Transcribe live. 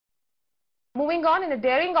Moving on, in a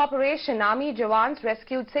daring operation, Army Jawans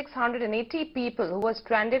rescued 680 people who were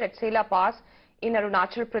stranded at Sela Pass in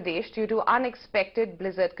Arunachal Pradesh due to unexpected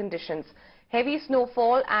blizzard conditions. Heavy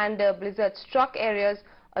snowfall and blizzard struck areas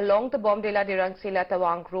along the Bomdela-Dirang Sela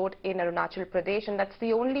Tawang road in Arunachal Pradesh, and that's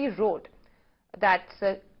the only road that's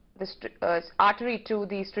the artery to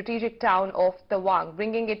the strategic town of Tawang,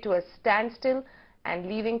 bringing it to a standstill and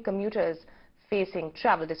leaving commuters facing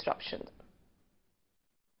travel disruptions.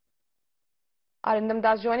 Arindam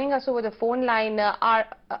Das joining us over the phone line.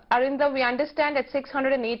 Arindam, we understand that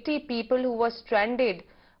 680 people who were stranded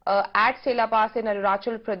at Sela Pass in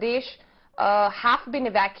Arunachal Pradesh have been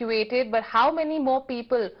evacuated, but how many more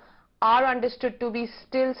people are understood to be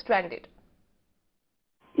still stranded?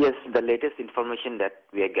 Yes, the latest information that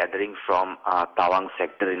we are gathering from Tawang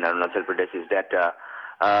sector in Arunachal Pradesh is that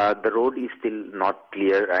the road is still not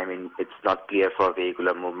clear. I mean, it's not clear for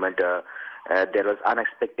vehicular movement. There was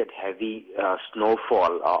unexpected heavy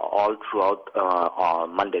snowfall all throughout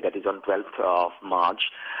Monday, that is on 12th of March,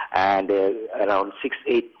 and around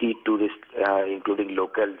 680 tourists, including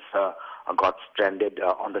locals, got stranded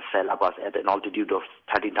on the Sela Pass at an altitude of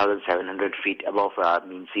 13,700 feet above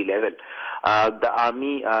mean sea level. The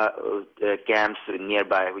army camps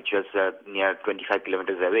nearby, which was near 25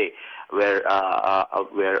 kilometers away, were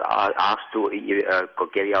asked to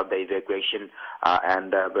carry out the evacuation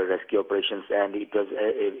and the rescue operations, and it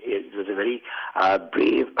was a very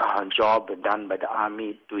brave job done by the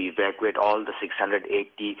army to evacuate all the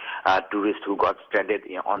 680 tourists who got stranded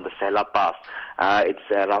on the Sela Pass.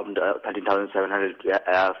 It's around 13,700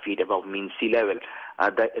 feet above mean sea level.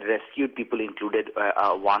 The rescued people included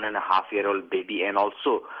a 1.5-year-old baby and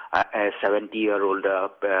also a 70-year-old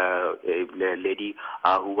lady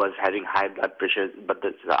who was having high blood pressure. But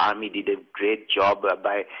the army did a great job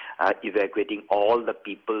by evacuating all the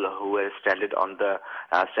people who were stranded on the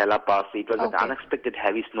Sela Pass. It was an unexpected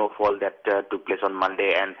heavy snowfall that took place on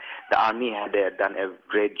Monday, and the army had done a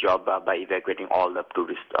great job by evacuating all the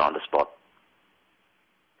tourists on the spot.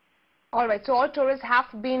 All right, so all tourists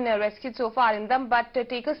have been rescued so far in them, but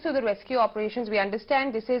take us through the rescue operations. We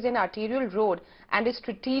understand this is an arterial road and is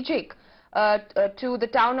strategic to the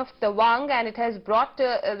town of Tawang, and it has brought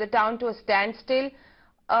the town to a standstill.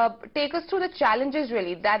 Take us through the challenges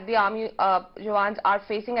really that the Army Jawans are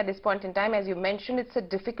facing at this point in time. As you mentioned, it's a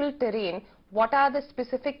difficult terrain. What are the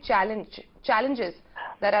specific challenges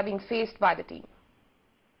that are being faced by the team?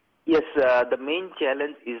 Yes, the main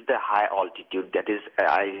challenge is the high altitude. That is,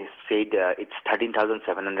 I said it's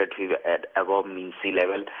 13,700 feet above mean sea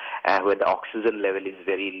level, where the oxygen level is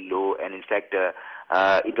very low. And in fact,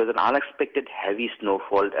 it was an unexpected heavy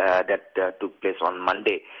snowfall that took place on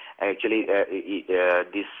Monday. Actually,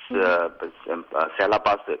 this Sela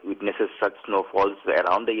Pass witnesses such snowfalls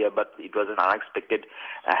around the year, but it was an unexpected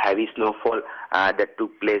heavy snowfall that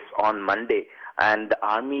took place on Monday. And the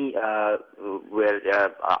army were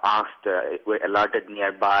alerted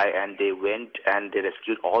nearby, and they went and they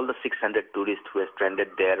rescued all the 600 tourists who were stranded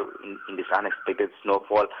there in this unexpected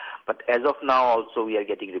snowfall. But as of now, also we are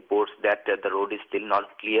getting reports that the road is still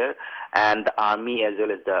not clear, and the army as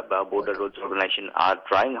well as the border roads organization are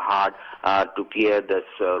trying hard to clear this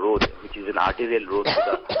road, which is an arterial road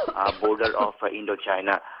to the border of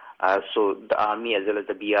Indochina. So the army as well as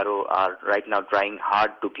the BRO are right now trying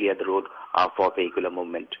hard to clear the road for vehicular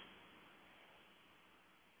movement.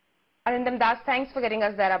 Arindam Das, thanks for getting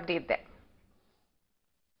us that update there.